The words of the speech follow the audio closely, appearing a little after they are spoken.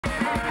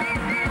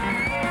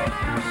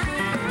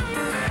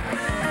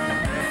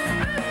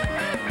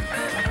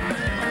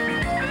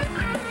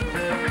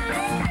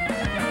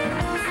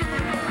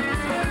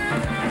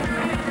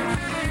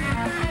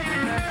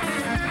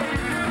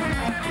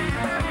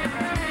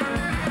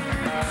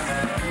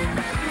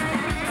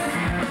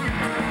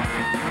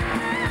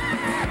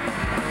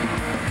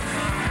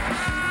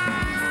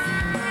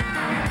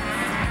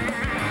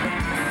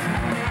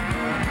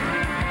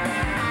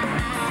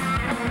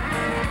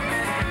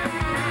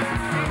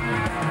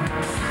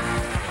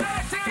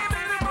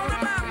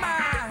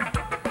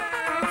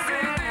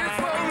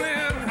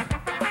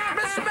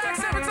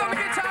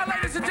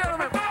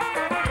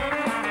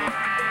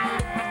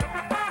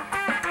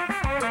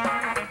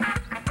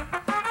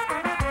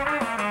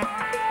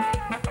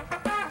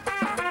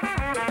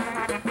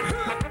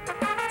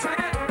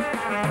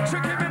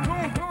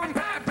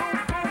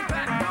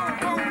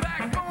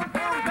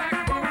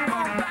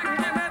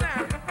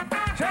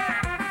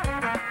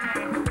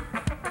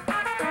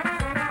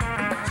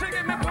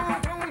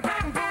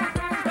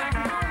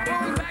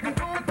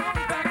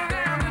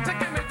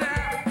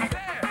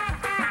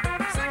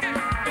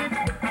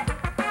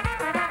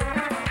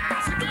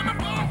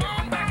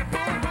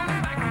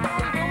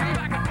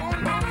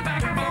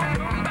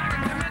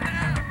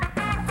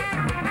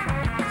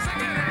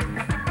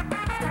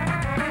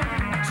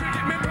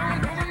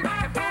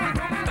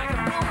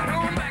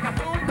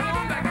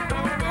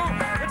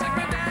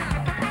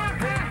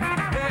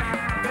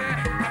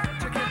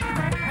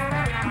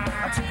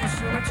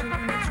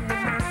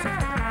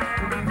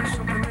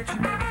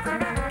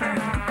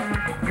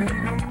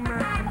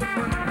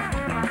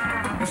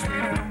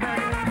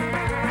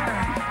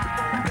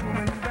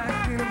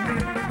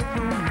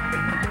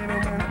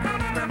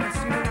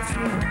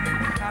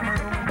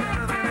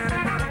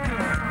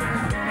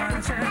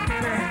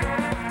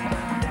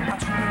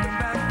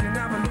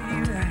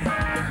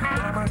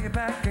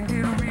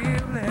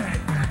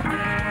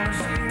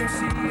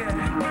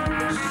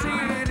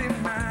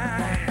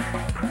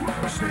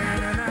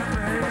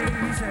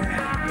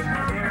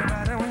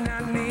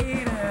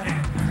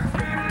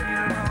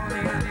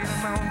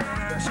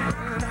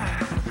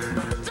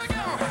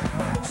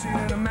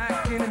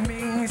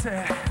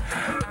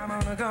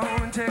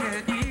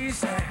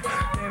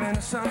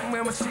sun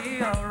when we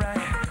see alright.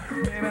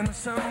 Baby, in the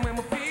sun when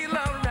we feel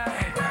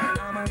alright.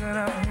 I'ma get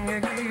up and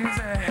get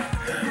easy.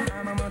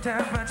 I'm on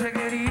time, I take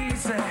it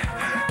easy.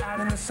 Out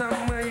in the sun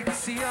where you can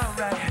see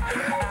alright.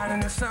 Out in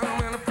the sun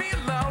when I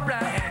feel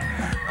alright.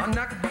 I'm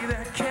not gonna be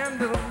that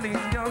candle in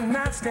your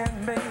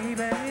nightstand,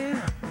 baby.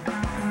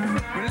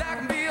 Well, I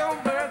can be your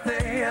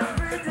birthday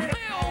every day.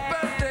 Be your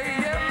birthday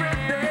every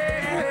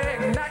day.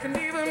 And I can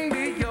even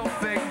be your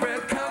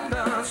favorite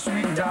color,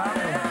 sweet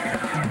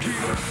darling.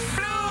 Keep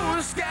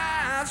blue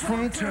skies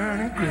from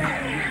turning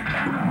gray.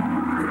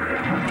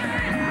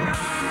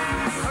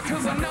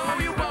 'Cause I know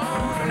you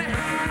want it.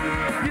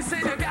 You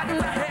said you got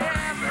my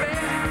happy.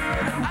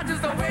 I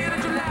just the way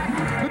that you like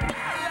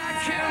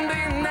candy,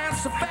 and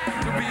that's a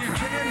fact. To be a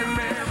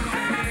Candyman,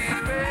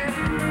 baby.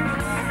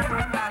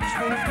 I just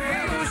wanna be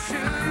your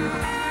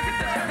sugar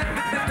daddy.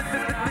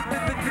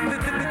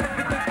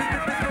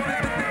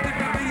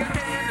 Be a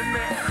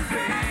Candyman,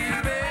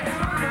 baby.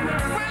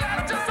 Well, I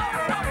just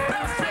opened up the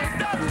safe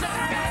door, so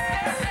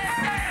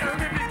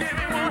if you give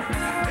me one,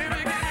 if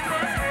you give me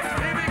one,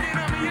 if you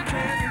give me a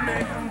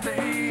Candyman,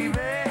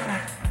 baby.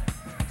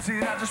 See,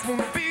 I just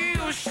wanna be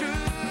your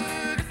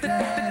sugar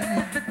daddy.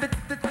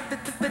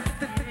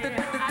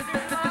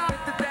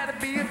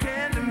 Be a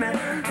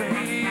Candyman,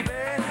 baby.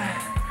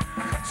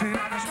 See,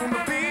 I just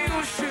wanna be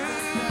your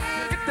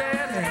sugar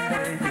daddy,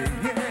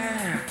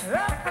 yeah.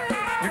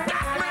 You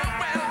got me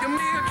well, give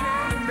me a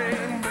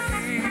Candyman,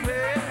 baby.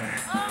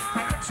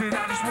 See,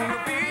 I just wanna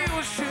be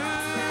your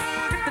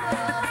sugar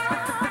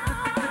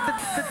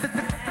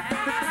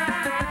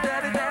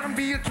daddy, daddy,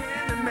 be a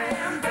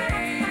Candyman,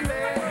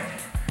 baby.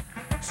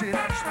 See, I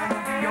just wanna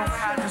be your,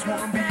 I just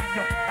wanna be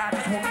your,